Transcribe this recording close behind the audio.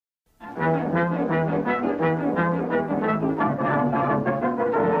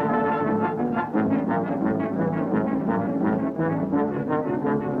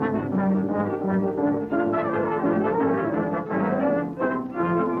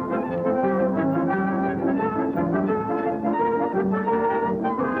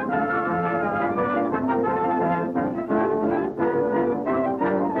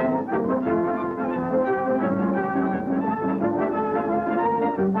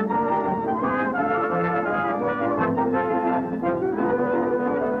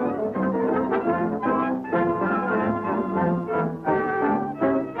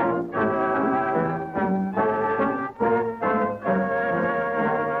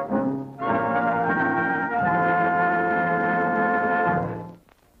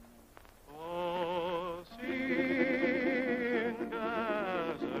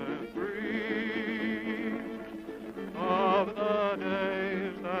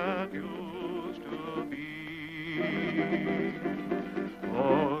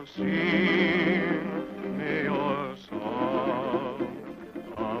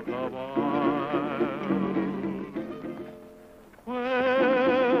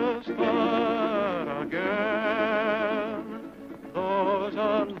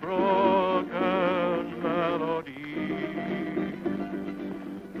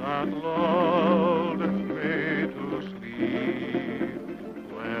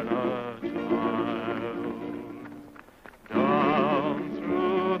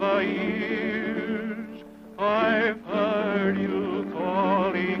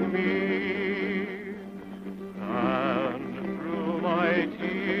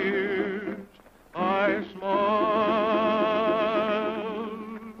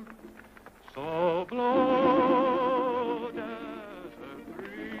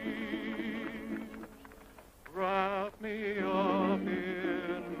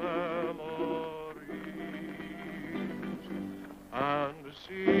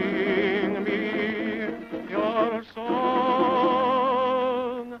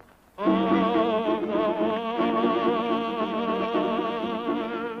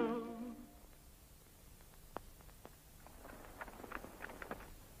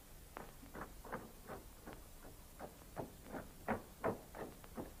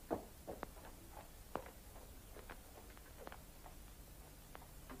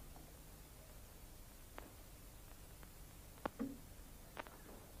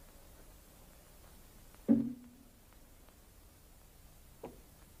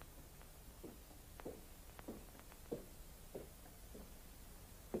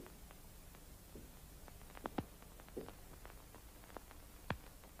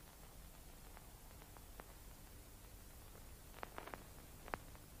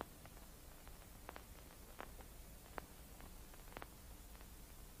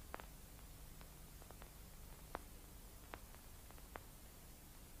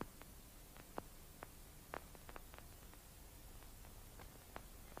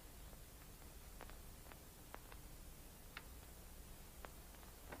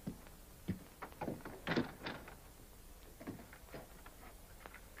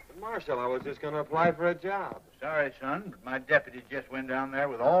Marshal, I was just going to apply for a job. Sorry, son, but my deputy just went down there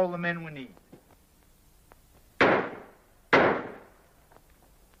with all the men we need.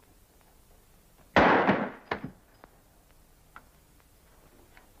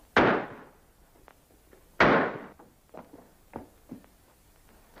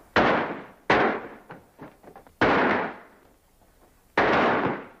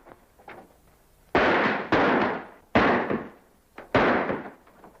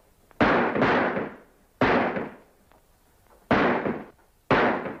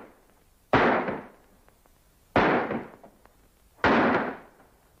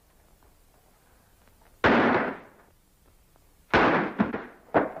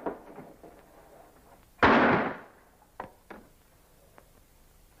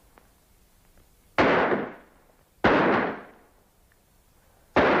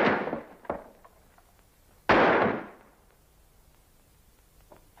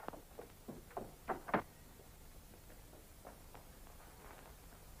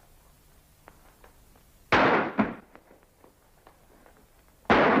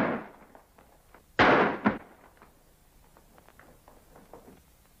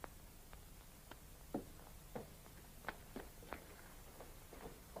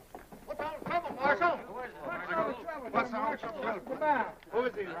 Marshal? What's all the trouble? Who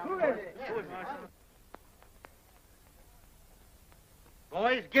is he? Who is it?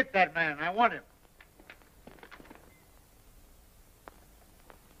 Boys, get that man. I want him.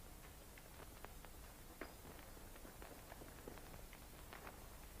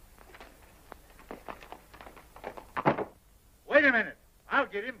 Wait a minute. I'll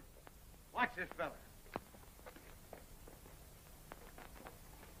get him. Watch this fella.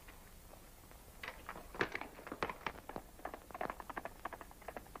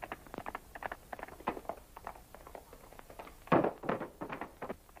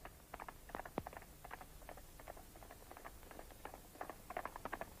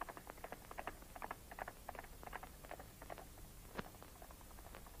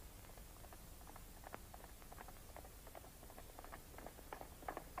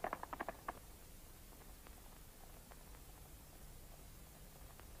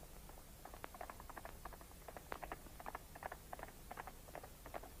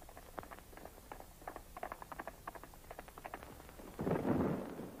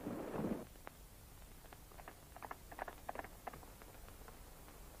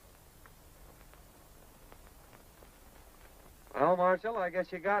 Well, Marshal, I guess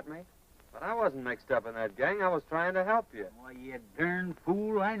you got me. But I wasn't mixed up in that gang. I was trying to help you. Why, you darn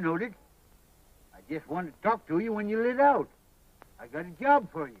fool, I knowed it. I just wanted to talk to you when you lit out. I got a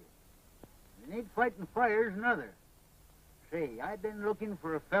job for you. It ain't fighting fires, nother. Say, I've been looking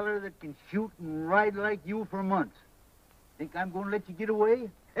for a feller that can shoot and ride like you for months. Think I'm going to let you get away?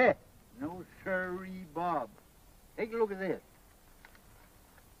 Heh, no sirree, Bob. Take a look at this.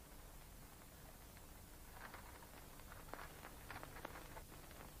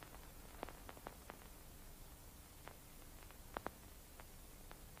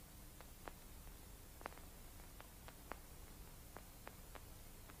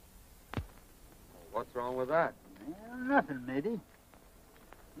 What's wrong with that? Well, nothing, maybe.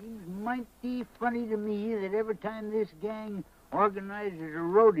 Seems mighty funny to me that every time this gang organizes a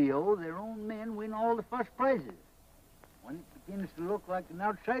rodeo, their own men win all the first prizes. When it begins to look like an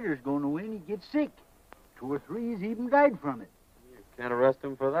outsider's going to win, he gets sick. 2 or 3's even died from it. You can't arrest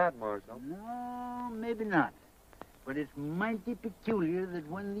him for that, Marshal. No, maybe not. But it's mighty peculiar that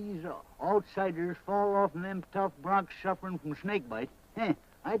when these outsiders fall off in them tough broncs suffering from snakebite,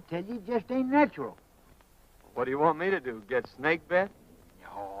 I tell you, it just ain't natural. What do you want me to do, get snake bit?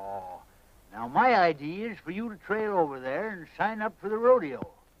 Oh, now my idea is for you to trail over there and sign up for the rodeo.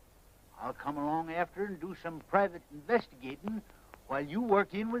 I'll come along after and do some private investigating while you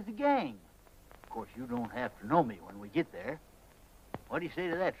work in with the gang. Of course, you don't have to know me when we get there. What do you say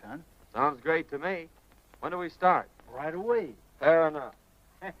to that, son? Sounds great to me. When do we start? Right away. Fair enough.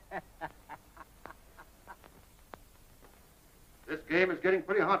 This game is getting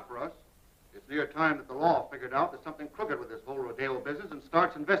pretty hot for us. It's near time that the law figured out there's something crooked with this whole rodeo business and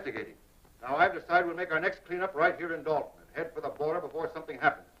starts investigating. Now, I've decided we'll make our next cleanup right here in Dalton and head for the border before something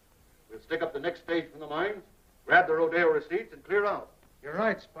happens. We'll stick up the next stage from the mines, grab the rodeo receipts, and clear out. You're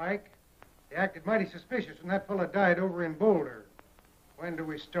right, Spike. They acted mighty suspicious when that fella died over in Boulder. When do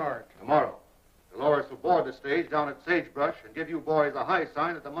we start? Tomorrow. The lawyers will board the stage down at Sagebrush and give you boys a high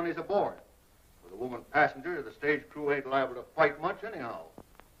sign that the money's aboard. With a woman passenger, the stage crew ain't liable to fight much anyhow.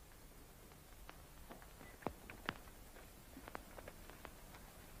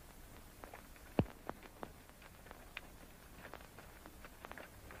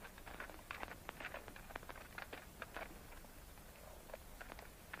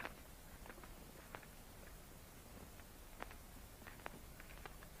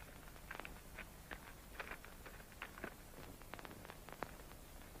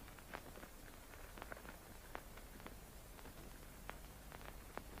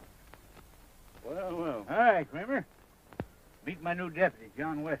 my new deputy,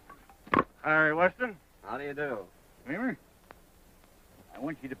 John Weston. Harry Weston? How do you do? Remember? I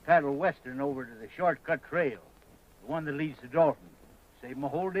want you to paddle western over to the shortcut trail, the one that leads to Dalton. Save him a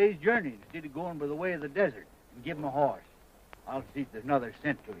whole day's journey instead of going by the way of the desert, and give him a horse. I'll see if there's another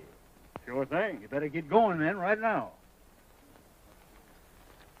sent to you. Sure thing. You better get going then, right now.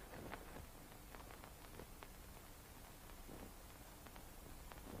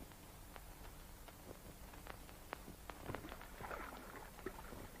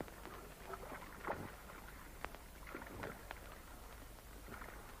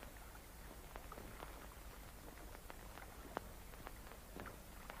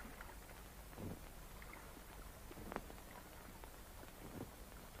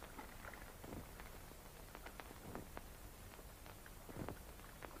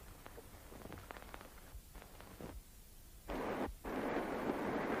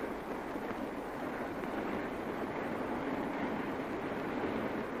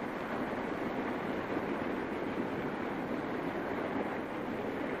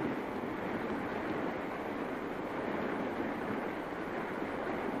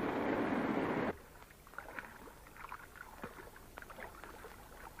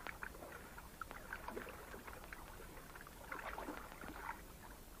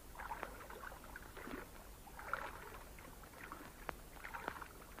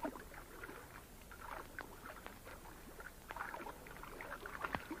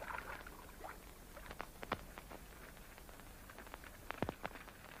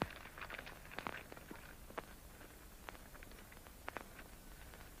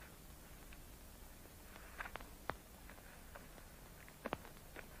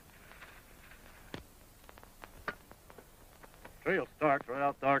 Trail starts right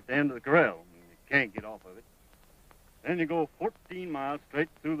out there at the end of the corral. You can't get off of it. Then you go 14 miles straight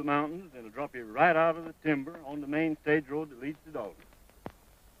through the mountains, and it'll drop you right out of the timber on the main stage road that leads to Dalton.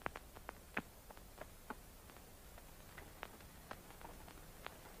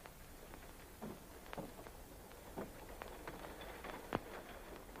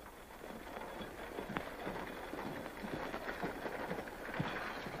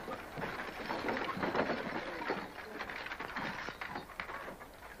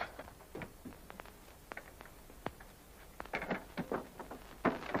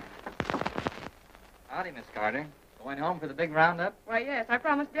 Howdy, Miss Carter. Going home for the big roundup? Why, yes, I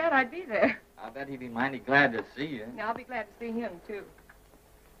promised Dad I'd be there. I'll bet he'd be mighty glad to see you. Now, I'll be glad to see him, too.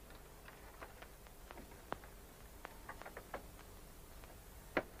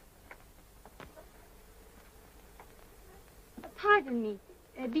 Pardon me.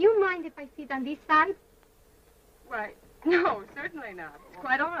 Do you mind if I sit on this side? Why, no, certainly not. It's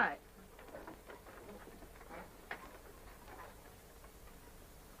quite all right.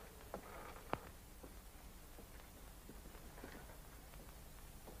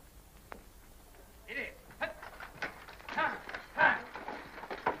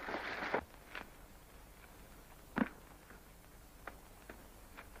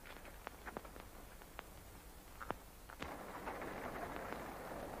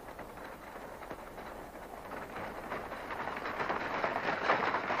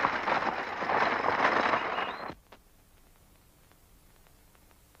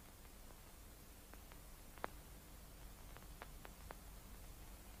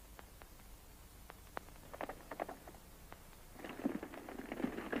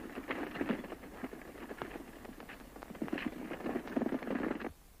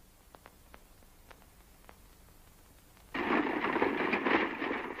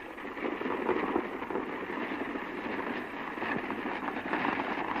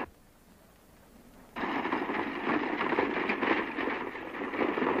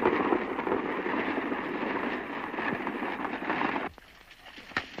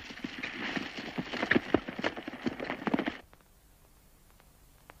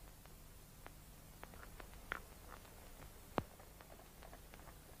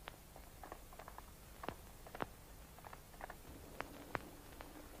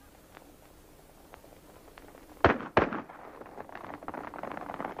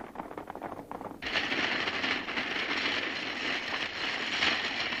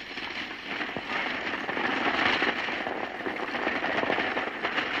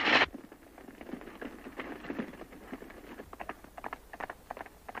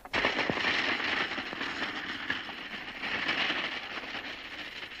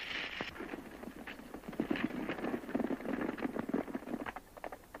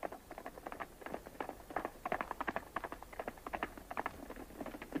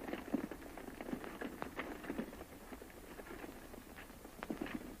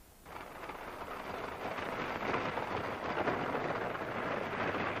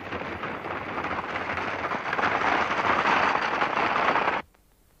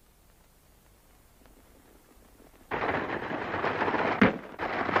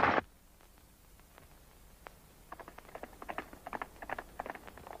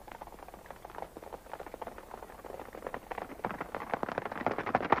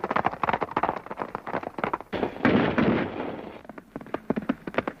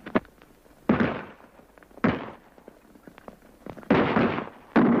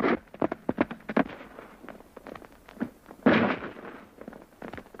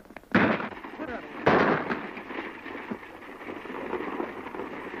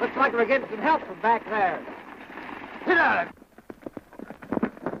 like we're getting some help from back there. Sit down.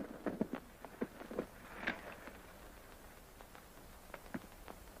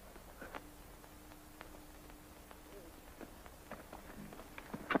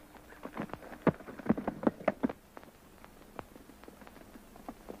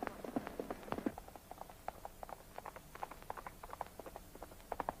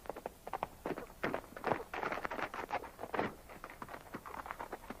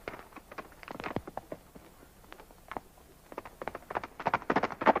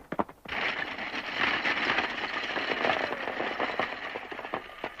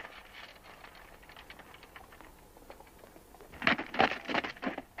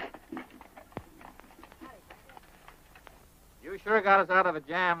 You sure got us out of a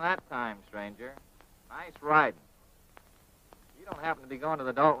jam that time, stranger. Nice riding. You don't happen to be going to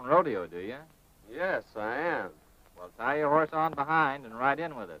the Dalton Rodeo, do you? Yes, I am. Well, tie your horse on behind and ride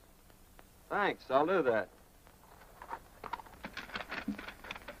in with us. Thanks, I'll do that.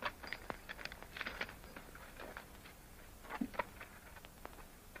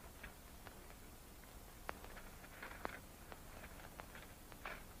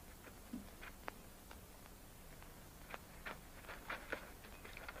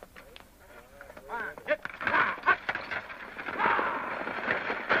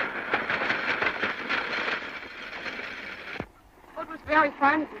 Well, it was very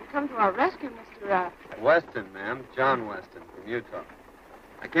fine of you to come to our rescue, Mr. Weston, ma'am. John Weston from Utah.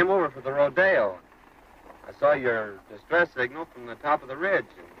 I came over for the rodeo. I saw your distress signal from the top of the ridge.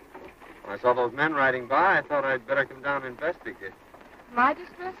 And when I saw those men riding by, I thought I'd better come down and investigate. My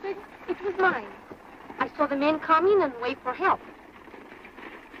distress signal? It was mine. I saw the men coming and wait for help.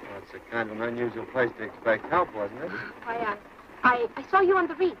 Well, it's a kind of an unusual place to expect help, wasn't it? Why, I saw you on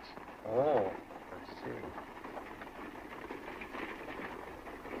the reach. Oh, I see.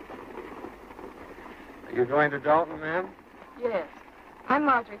 Are you going to Dalton, ma'am? Yes. I'm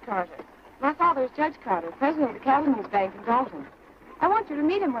Marjorie Carter. My father is Judge Carter, president of the Cattlemen's Bank in Dalton. I want you to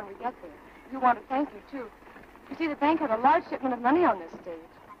meet him when we get there. You want to thank you, too. You see, the bank had a large shipment of money on this stage.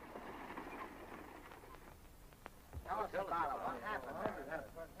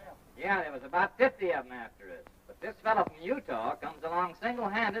 Yeah, there was about 50 of them after us. But this fellow from Utah comes along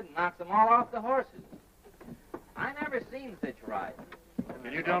single-handed and knocks them all off the horses. I never seen such riding.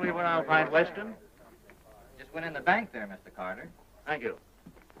 Can you tell me where I'll find Weston? Just went in the bank there, Mr. Carter. Thank you.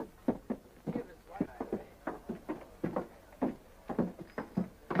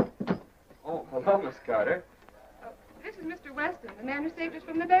 Oh, hello, Miss Carter. This is Mr. Weston, the man who saved us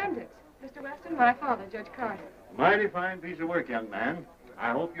from the bandits. Mr. Weston, my father, Judge Carter. Mighty fine piece of work, young man.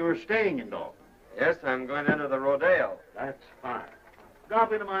 I hope you're staying in Dalton. Yes, I'm going into the rodeo. That's fine.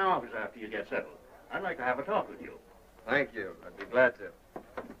 Drop into my office after you get settled. I'd like to have a talk with you. Thank you. I'd be glad to.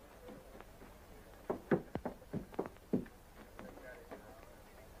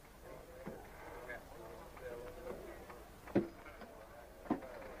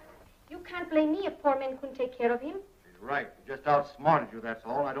 You can't blame me if poor men couldn't take care of him. She's right. He just outsmarted you, that's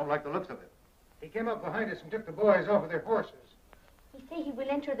all. I don't like the looks of it. He came up behind us and took the boys off of their horses. He say he will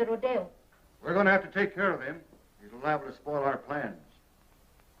enter the rodeo. We're going to have to take care of him. He's liable to spoil our plans.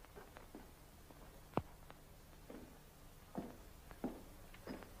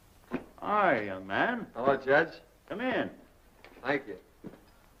 Hi, young man. Hello, Judge. Come in. Thank you.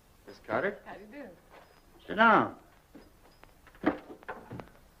 Miss Carter? How do you do? Sit down.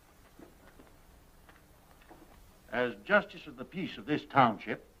 As justice of the peace of this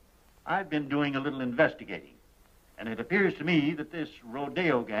township, I've been doing a little investigating. And it appears to me that this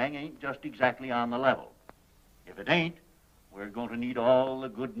rodeo gang ain't just exactly on the level. If it ain't, we're going to need all the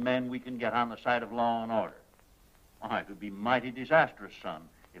good men we can get on the side of law and order. Oh, it would be mighty disastrous, son,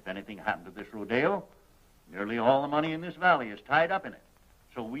 if anything happened to this rodeo. Nearly all the money in this valley is tied up in it.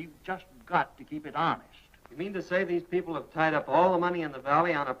 So we've just got to keep it honest. You mean to say these people have tied up all the money in the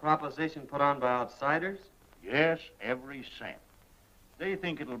valley on a proposition put on by outsiders? Yes, every cent. They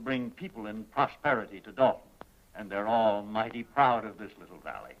think it'll bring people in prosperity to Dalton, and they're all mighty proud of this little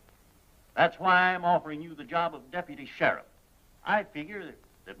valley. That's why I'm offering you the job of deputy sheriff. I figure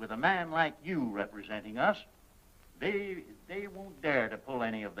that with a man like you representing us, they won't dare to pull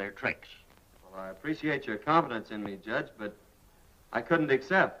any of their tricks. Well, I appreciate your confidence in me, Judge, but I couldn't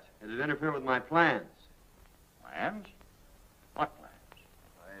accept. It'd interfere with my plans. Plans? What plans?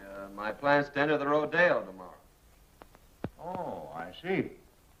 My plans to enter the rodeo tomorrow. Oh, I see.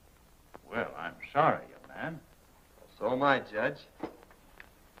 Well, I'm sorry, young man. So am I, Judge.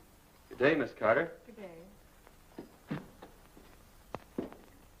 Good day, Miss Carter. Good day.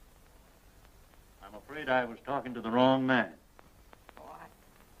 I'm afraid I was talking to the wrong man. Oh,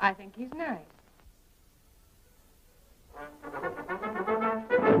 I think he's nice.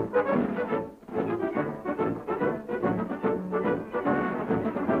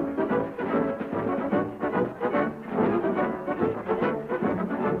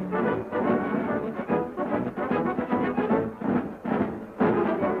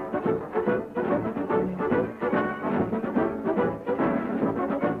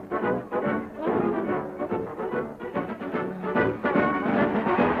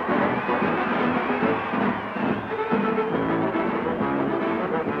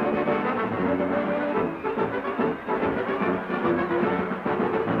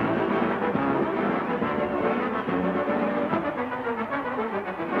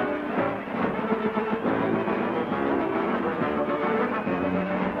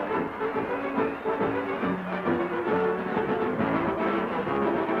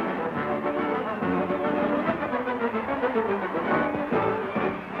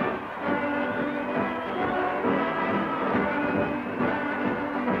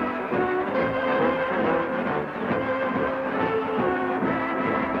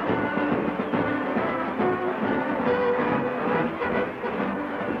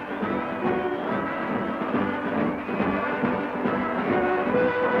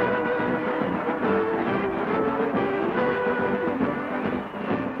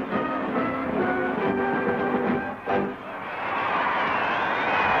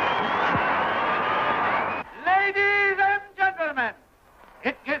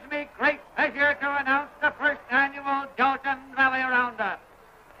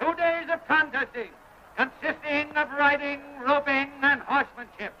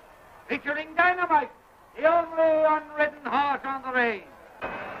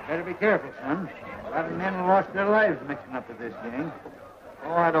 Better be careful, son. A lot of men lost their lives mixing up with this gang.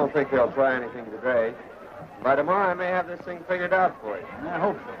 Oh, I don't think they'll try anything today. By tomorrow, I may have this thing figured out for you. I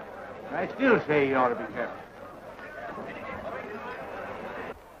hope so. I still say you ought to be careful.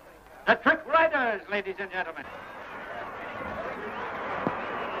 The trick riders, ladies and gentlemen.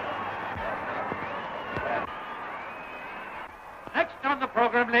 Next on the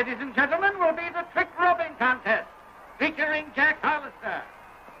program, ladies and gentlemen, will be the trick roping contest, featuring Jack Hollister.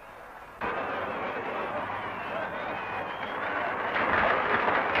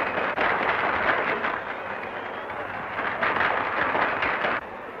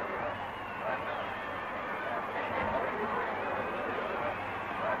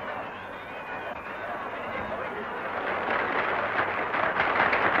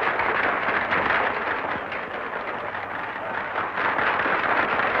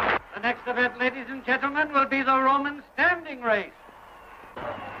 The next event, ladies and gentlemen, will be the Roman standing race.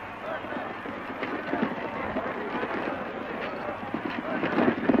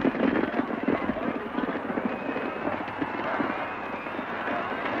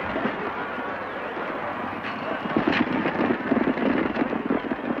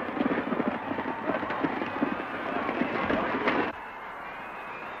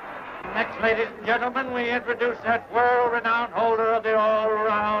 Next, ladies and gentlemen, we introduce that world-renowned holder of the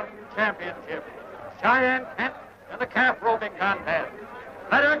all-around championship, Cheyenne Kent, in the calf roping contest.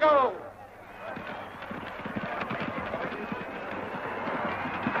 Let her go!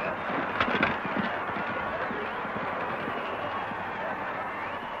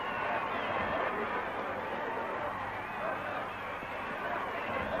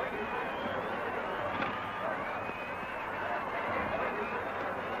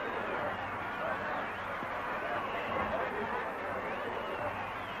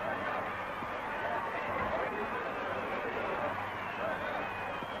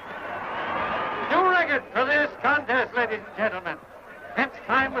 For this contest, ladies and gentlemen. Kent's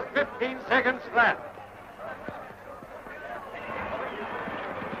time was 15 seconds flat.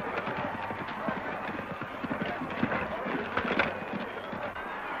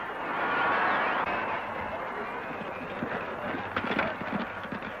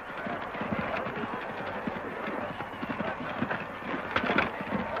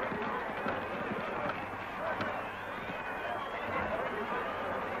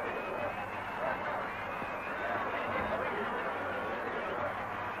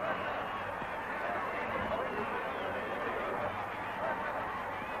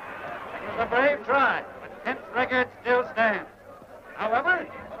 A brave try, but Kent's record still stands. However,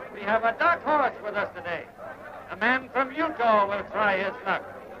 we have a dark horse with us today. A man from Utah will try his luck.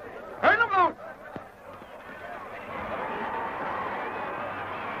 Turn him loose!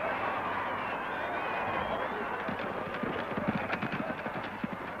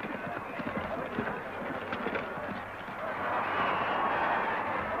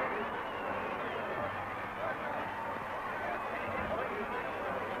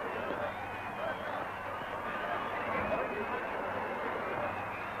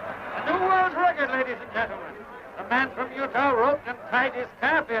 ladies and gentlemen. The man from Utah roped and tied his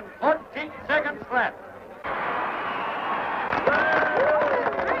calf in 14 seconds flat.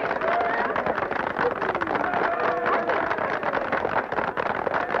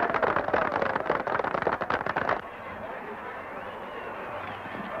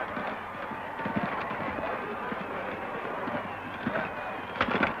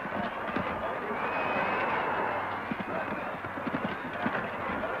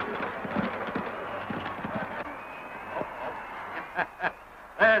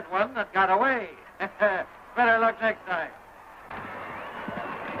 There's one that got away. Better luck next time.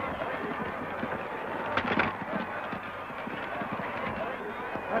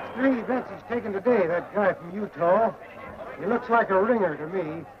 That's three bets he's taken today, that guy from Utah. He looks like a ringer to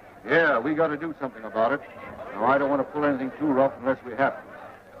me. Yeah, we got to do something about it. Now, I don't want to pull anything too rough unless we have to.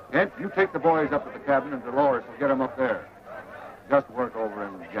 Kent, you take the boys up to the cabin, and Dolores will get them up there. Just work over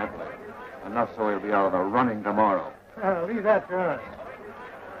him gently. Enough so he'll be out of the running tomorrow. Leave that to us.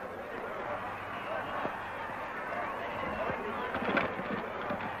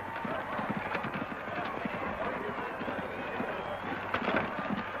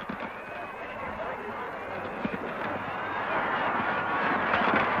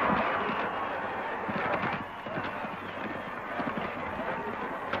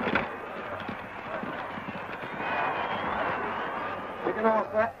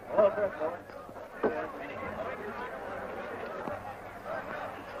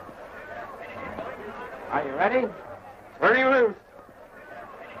 Are you ready? Turning loose.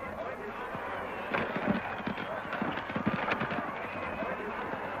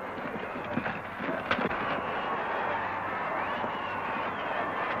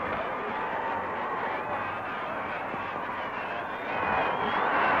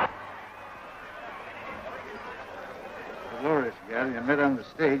 Dolores, gal, you met on the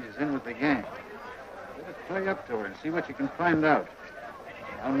stage, is in with the gang. Better play up to her and see what you can find out.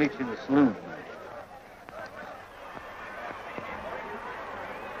 I'll meet you in the saloon tonight.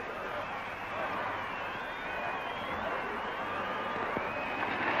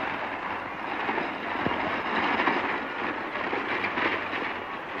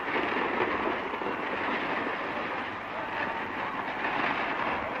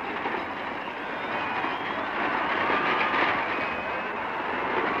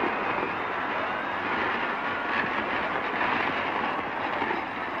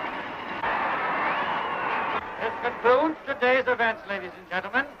 Concludes today's events, ladies and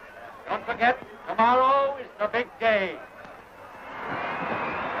gentlemen. Don't forget, tomorrow is the big day.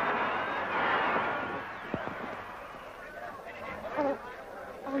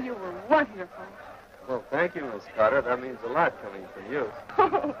 Oh, you were wonderful. Well, thank you, Miss Carter. That means a lot coming from you.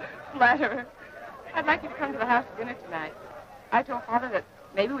 Oh, flatterer. I'd like you to come to the house for dinner tonight. I told Father that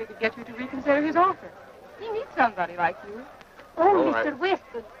maybe we could get you to reconsider his offer. He needs somebody like you. Oh, Well, Mr.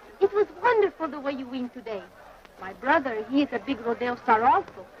 Weston, it was wonderful the way you win today. My brother, he is a big rodeo star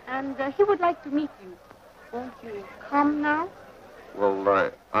also, and he would like to meet you. Won't you come now? Well,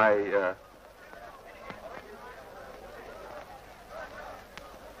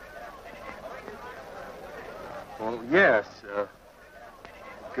 Well, yes.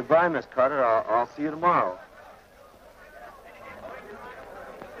 Goodbye, Miss Carter. I'll see you tomorrow.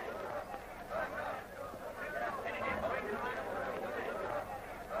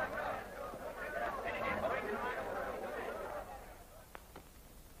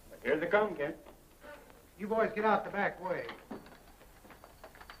 Here they come, Kent. You boys get out the back way.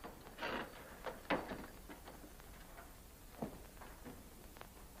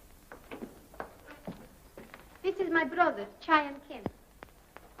 This is my brother, Cheyenne Kent.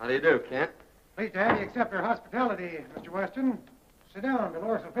 How do you do, Kent? Pleased to have you accept our hospitality, Mr. Weston. Sit down.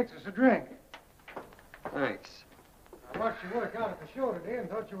 Dolores will fix us a drink. Thanks. I watched you work out at the show today and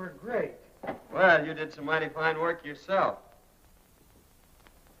thought you were great. Well, you did some mighty fine work yourself.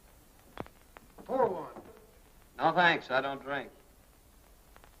 Pour one. No, thanks. I don't drink.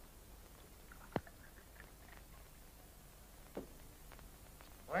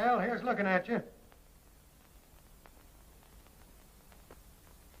 Well, here's looking at you.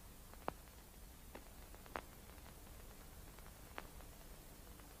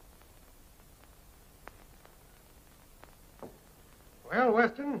 Well,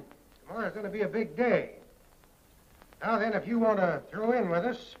 Weston, tomorrow's going to be a big day. Now then, if you want to throw in with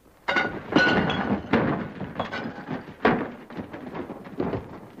us...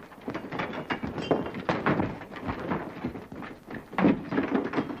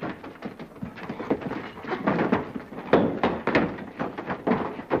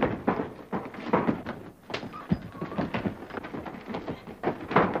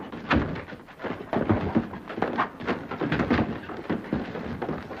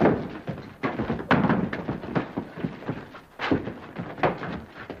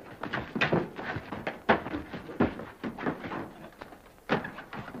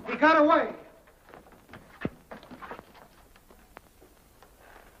 got away.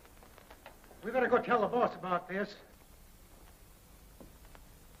 We better go tell the boss about this.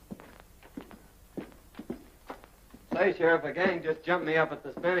 Say, Sheriff, a gang just jumped me up at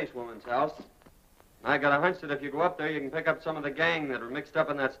the Spanish woman's house. I got a hunch that if you go up there, you can pick up some of the gang that were mixed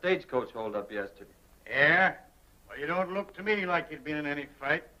up in that stagecoach holdup yesterday. Yeah? Well, you don't look to me like you've been in any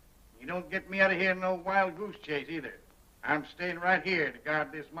fight. You don't get me out of here in no wild goose chase either. I'm staying right here to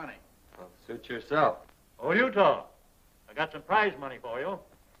guard this money. Well, suit yourself. Oh, Utah, I got some prize money for you.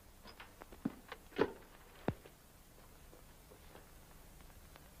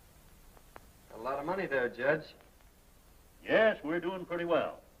 A lot of money there, Judge. Yes, we're doing pretty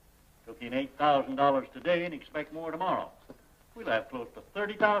well. Took in $8,000 today and expect more tomorrow. We'll have close to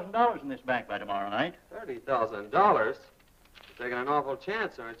 $30,000 in this bank by tomorrow night. $30,000? You're taking an awful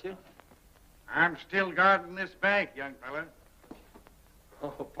chance, aren't you? I'm still guarding this bank, young fella.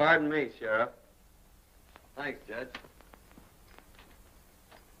 Oh, pardon me, Sheriff. Thanks, Judge.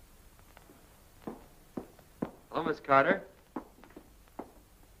 Hello, Miss Carter.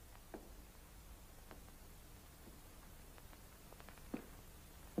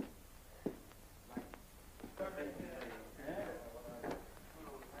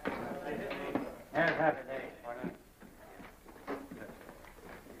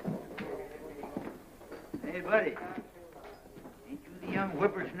 Hey, buddy. Ain't you the young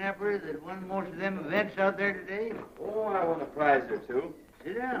whippersnapper that won most of them events out there today? Oh, I won a prize or two.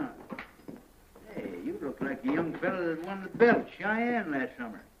 Sit down. Hey, you look like the young fella that won the belt, Cheyenne, last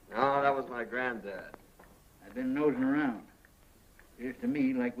summer. No, that was my granddad. I've been nosing around. Appears to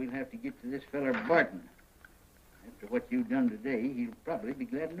me like we'll have to get to this feller Barton. After what you've done today, he'll probably be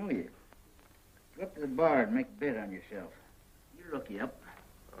glad to know you. Go up to the bar and make a bet on yourself. You looky up.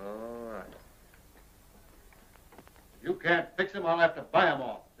 All right. You can't fix him, I'll have to buy him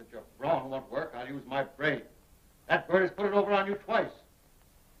off. Since your brawn won't work, I'll use my brain. That bird has put it over on you twice.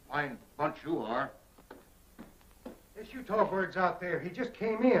 Fine bunch you are. This Utah bird's out there. He just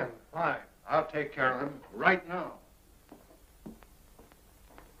came in. Fine. I'll take care of him right now.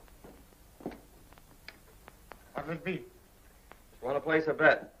 What'll it be? Just want to place a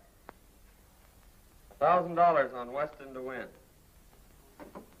bet. $1,000 on Weston to win.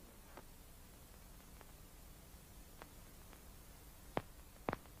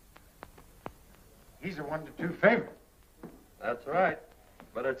 He's a 1-2 favorite. That's right.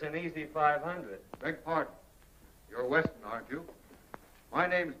 But it's an easy 500. Beg pardon. You're Weston, aren't you? My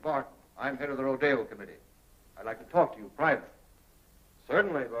name's Barton. I'm head of the rodeo committee. I'd like to talk to you privately.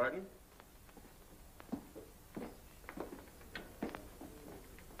 Certainly, Barton.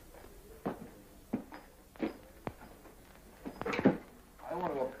 I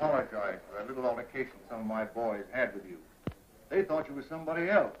want to apologize for that little altercation some of my boys had with you. They thought you were somebody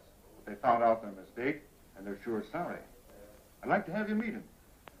else. They found out their mistake, and they're sure sorry. I'd like to have you meet them.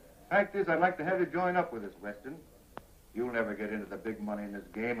 Fact is, I'd like to have you join up with us, Weston. You'll never get into the big money in this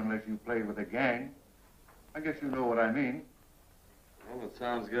game unless you play with a gang. I guess you know what I mean. Well, it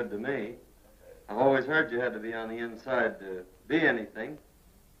sounds good to me. I've always heard you had to be on the inside to be anything.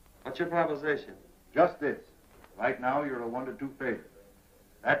 What's your proposition? Just this. Right now, you're a 1-2 favorite.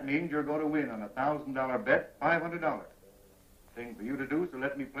 That means you're going to win on a $1,000 bet, $500. Thing for you to do is to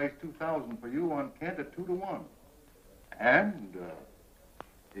let me place $2,000 for you on Kent at 2-1. And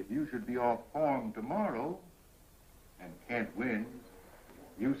if you should be off form tomorrow and Kent wins,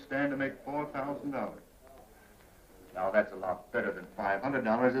 you stand to make $4,000. Now that's a lot better than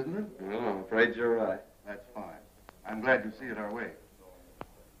 $500, isn't it? Well, I'm afraid you're right. That's fine. I'm glad you see it our way.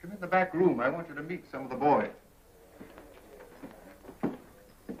 Come in the back room. I want you to meet some of the boys.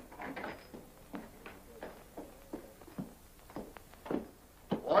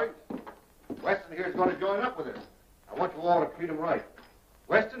 Boys, Weston here is going to join up with us. I want you all to treat him right.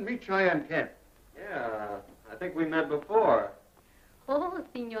 Weston, meet Cheyenne Kent. Yeah, I think we met before. Oh,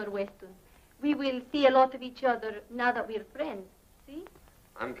 Senor Weston. We will see a lot of each other now that we're friends. See?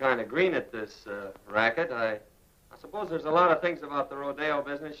 I'm kind of green at this racket. I suppose there's a lot of things about the rodeo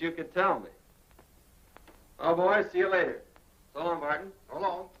business you could tell me. Oh, boys, see you later. So long, Barton. So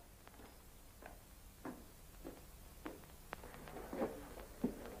long.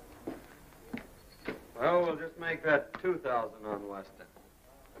 Well, we'll just make that 2,000 on Weston.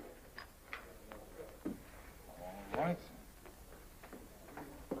 All right.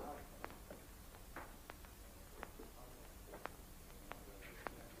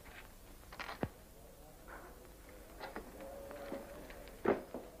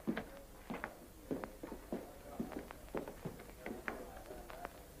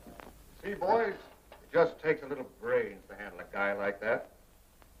 See, boys, it just takes a little brains to handle a guy like that.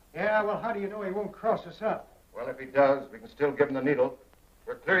 Yeah, well, how do you know he won't cross us up? Well, if he does, we can still give him the needle.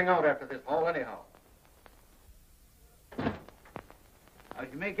 We're clearing out after this haul anyhow.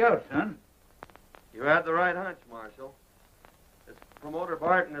 How'd you make out, son? You had the right hunch, Marshal. This promoter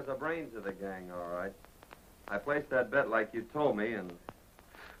Barton is the brains of the gang, all right. I placed that bet like you told me, and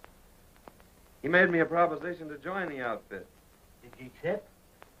he made me a proposition to join the outfit. Did you accept?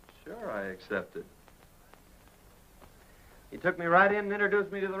 Sure, I accepted. He took me right in and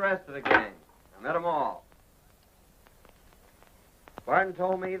introduced me to the rest of the gang. I met them all. Barton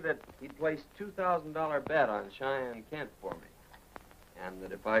told me that he'd placed $2,000 bet on Cheyenne Kent for me, and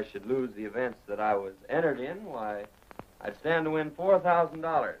that if I should lose the events that I was entered in, why, I'd stand to win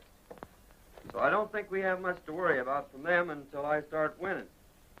 $4,000. So I don't think we have much to worry about from them until I start winning.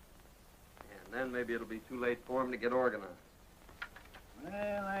 And then maybe it'll be too late for them to get organized.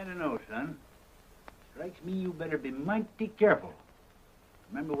 Well, I don't know, son. Strikes me you better be mighty careful.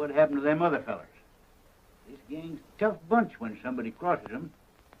 Remember what happened to them other fellers. This gang's a tough bunch when somebody crosses them.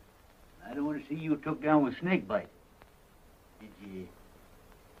 I don't want to see you took down with snakebite. Did you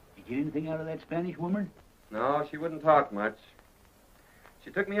get anything out of that Spanish woman? No, she wouldn't talk much.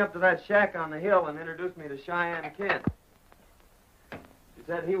 She took me up to that shack on the hill and introduced me to Cheyenne Kent. She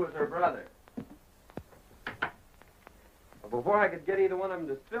said he was her brother. But before I could get either one of them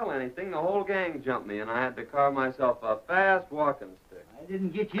to spill anything, the whole gang jumped me, and I had to carve myself a fast walking stick. I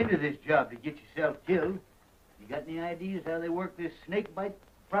didn't get you into this job to get yourself killed. You got any ideas how they work this snakebite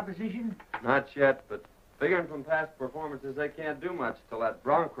proposition? Not yet, but figuring from past performances, they can't do much till that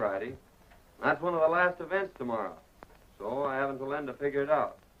bronc riding. That's one of the last events tomorrow. So I have until then to figure it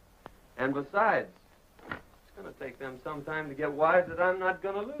out. And besides, it's going to take them some time to get wise that I'm not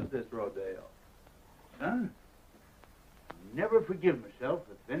going to lose this rodeo. Son, I'll never forgive myself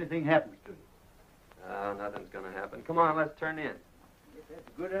if anything happens to you. Nothing's going to happen. Come on, let's turn in. Yes, that's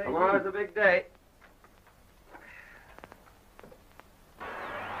a good idea. Tomorrow's a big day.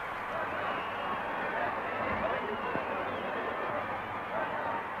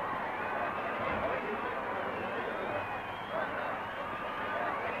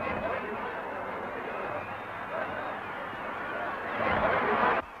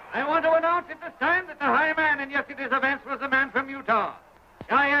 I want to announce at this time that the high man in yesterday's events was the man from Utah.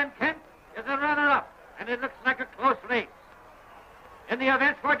 Cheyenne Kent is the runner-up, and it looks like a close race. In the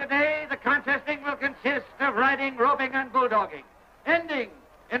events for today, the contesting will consist of riding, roping, and bulldogging, ending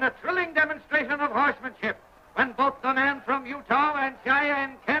in a thrilling demonstration of horsemanship when both the man from Utah and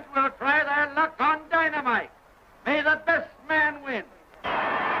Cheyenne Kent will try their luck on dynamite. May the best man win.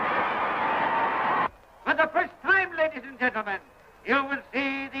 For the first time, ladies and gentlemen, you will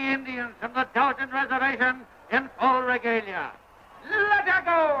see the Indians from the Dalton Reservation in full regalia. Let her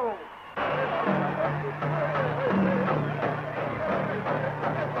go!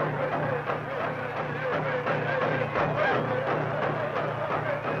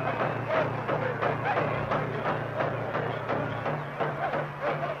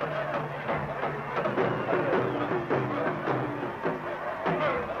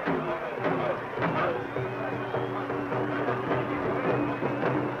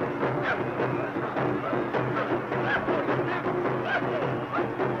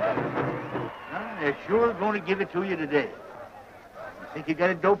 They're sure going to give it to you today. You think you got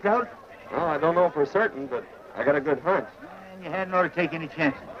it doped out? Well, I don't know for certain, but I got a good hunch. And you hadn't ought to take any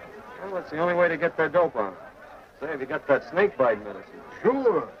chances. Well, that's the only way to get their dope on. Say, have you got that snakebite medicine?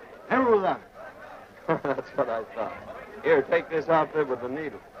 Sure. Never without it. That's what I thought. Here, take this outfit with the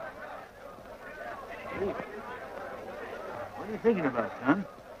needle. What are you thinking about, son?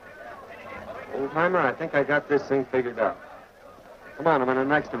 Old-timer, I think I got this thing figured out. Come on, I'm in the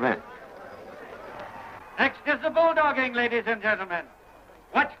next event. Next is the bulldogging, ladies and gentlemen.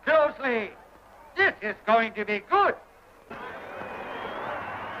 Watch closely. This is going to be good.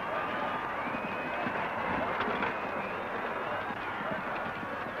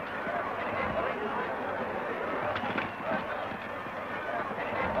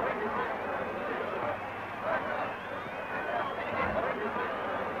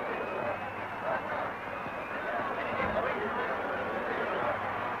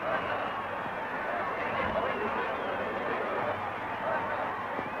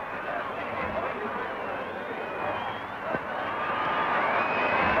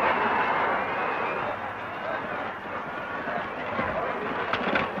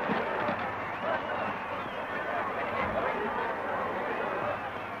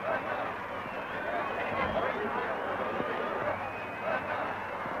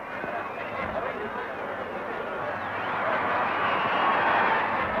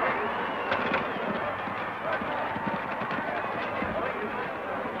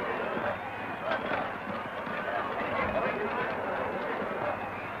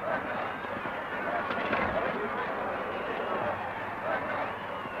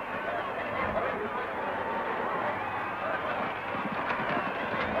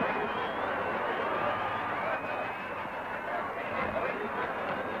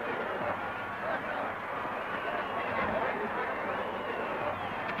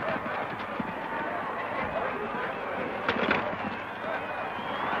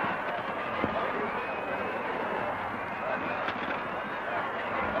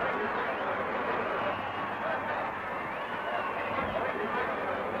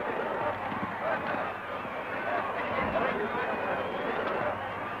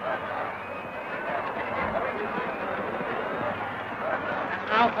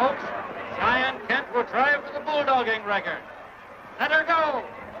 record. Let her go.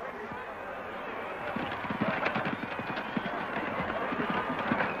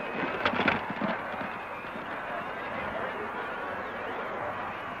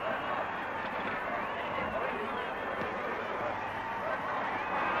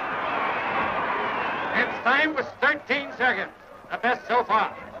 Its time was 13 seconds, the best so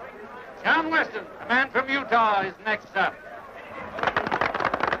far. John Weston, the man from Utah, is next up.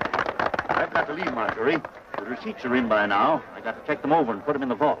 I've got to leave, Marjorie. The receipts are in by now. I got to check them over and put them in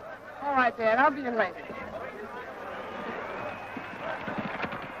the vault. All right, Dad. I'll be in later.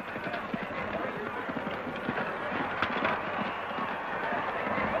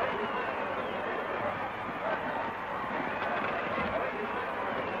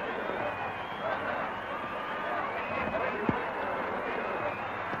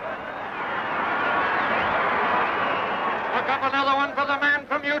 Look up another one for the man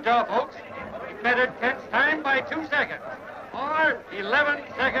from Utah, folks. He bettered Kent's time by 2 seconds, or 11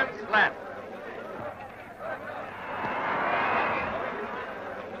 seconds flat.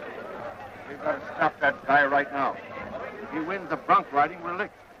 We've got to stop that guy right now. If he wins the bronc riding, we're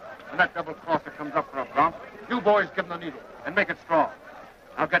licked. When that double crosser comes up for a bronc, you boys give him the needle and make it strong.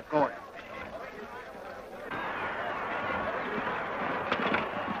 Now get going.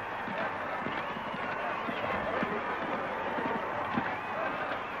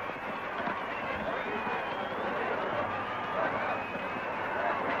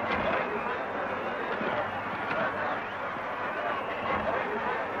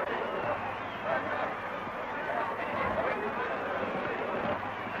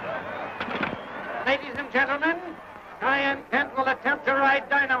 Ladies and gentlemen, Cheyenne Kent will attempt to ride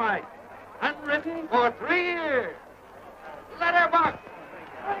dynamite. Unridden for 3 years. Let her buck.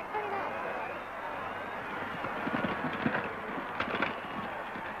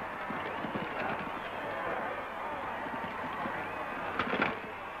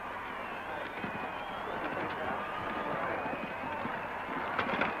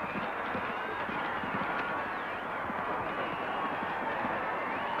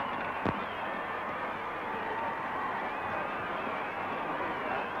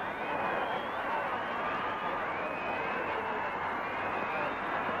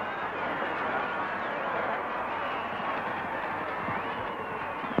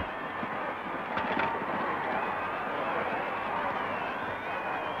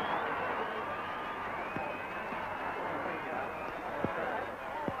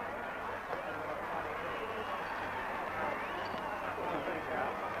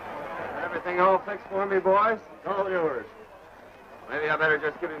 Everything all fixed for me, boys? It's all yours. Maybe I better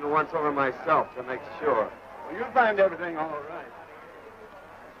just give him the once-over myself to make sure. Well, you'll find everything all right.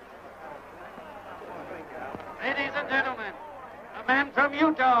 Ladies and gentlemen, a man from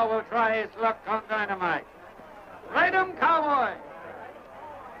Utah will try his luck on dynamite. Ride 'em, cowboy.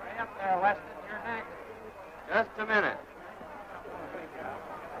 Hurry up there, Weston. You're next. Just a minute.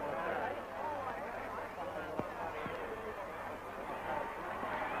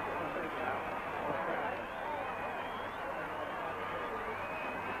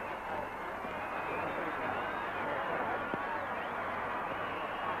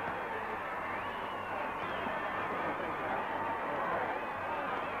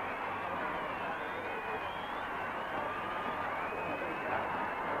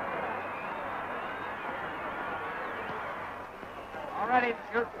 All ready to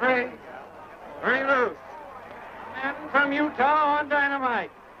shoot free. Very loose. Man from Utah on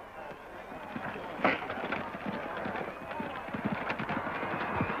dynamite.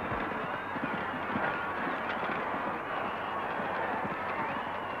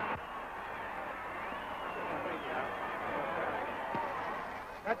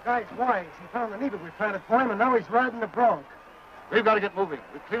 That guy's wise. He found the needle we planted for him, and now he's riding the bronc. We've got to get moving.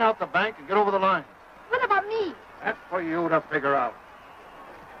 We clean out the bank and get over the line. What about me? That's for you to figure out.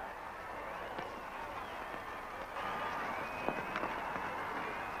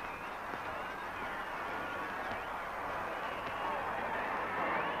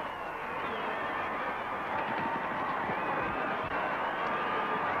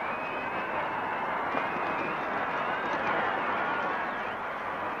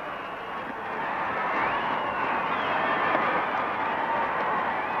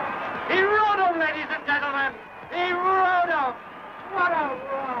 He rode him, ladies and gentlemen. He rode him. What a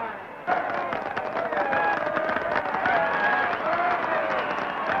ride.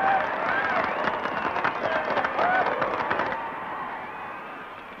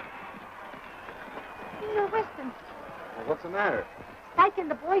 Senor Weston, Well, what's the matter? Spike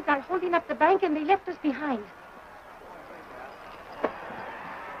and the boys are holding up the bank, and they left us behind.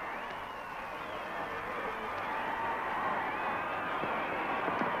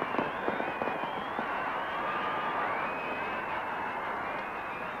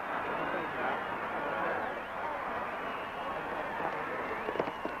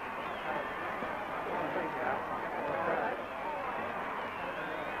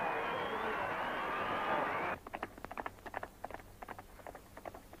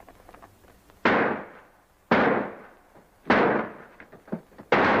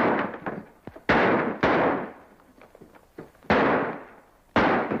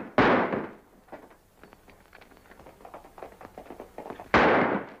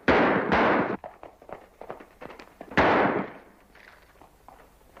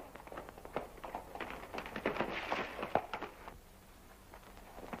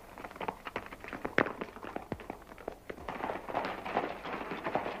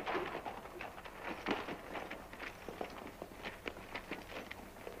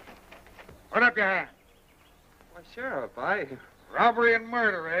 Put up your hand. Why, Sheriff, I... Robbery and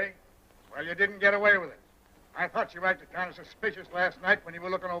murder, eh? Well, you didn't get away with it. I thought you acted kind of suspicious last night when you were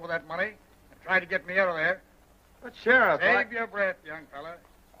looking over that money and tried to get me out of there. But, Sheriff, Save your breath, young fella.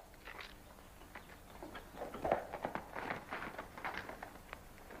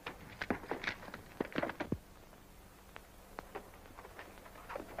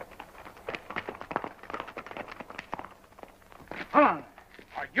 Hold on.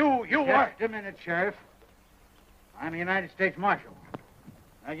 You are... Just a minute, Sheriff. I'm the United States Marshal.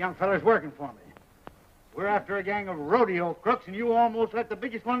 That young fella's working for me. We're after a gang of rodeo crooks, and you almost let the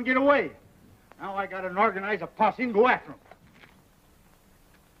biggest one get away. Now I gotta organize a posse and go after him.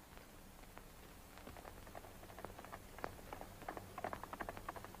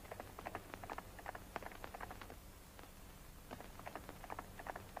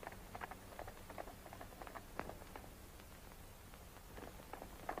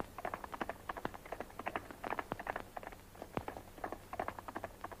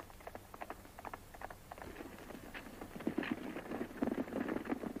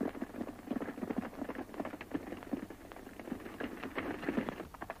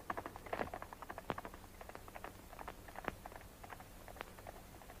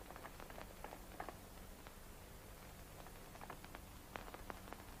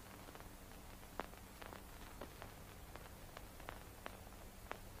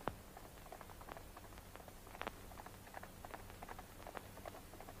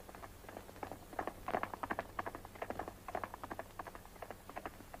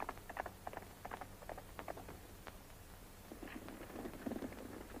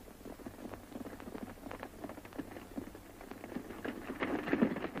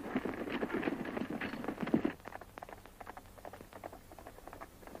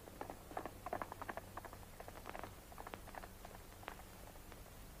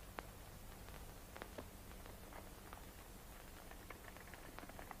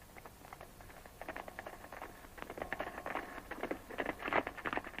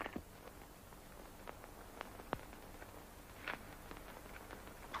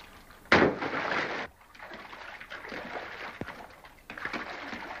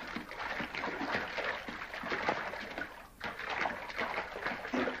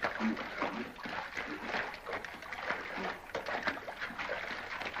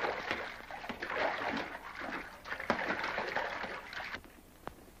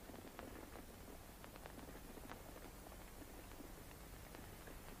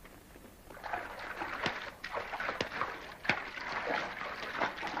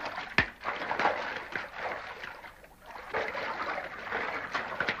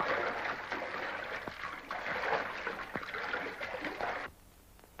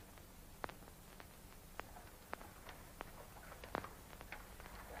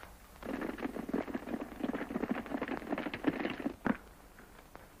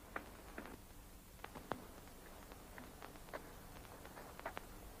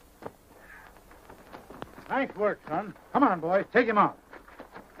 Nice work, son. Come on, boys. Take him out.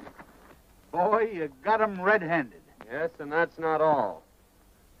 Boy, you got him red-handed. Yes, and that's not all.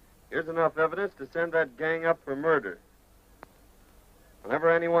 Here's enough evidence to send that gang up for murder. Whenever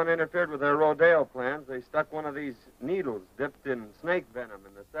anyone interfered with their rodeo plans, they stuck one of these needles dipped in snake venom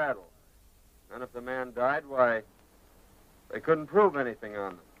in the saddle. And if the man died, why, they couldn't prove anything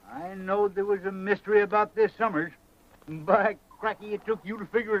on them. I knowed there was a mystery about this, Summers. By cracky, it took you to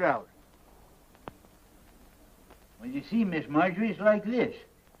figure it out. Well, you see, Miss Marjorie, it's like this.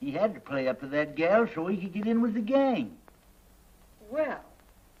 He had to play up to that gal so he could get in with the gang. Well,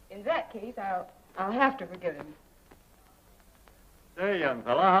 in that case, I'll have to forgive him. Say, young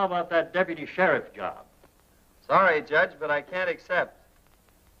fella, how about that deputy sheriff job? Sorry, Judge, but I can't accept.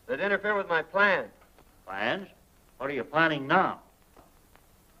 They'd interfere with my plan. Plans? What are you planning now?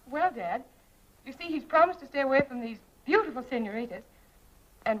 Well, Dad, you see, he's promised to stay away from these beautiful senoritas,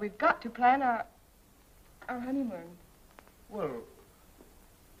 and we've got to plan our honeymoon. Well,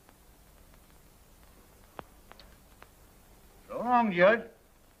 so long, Judge.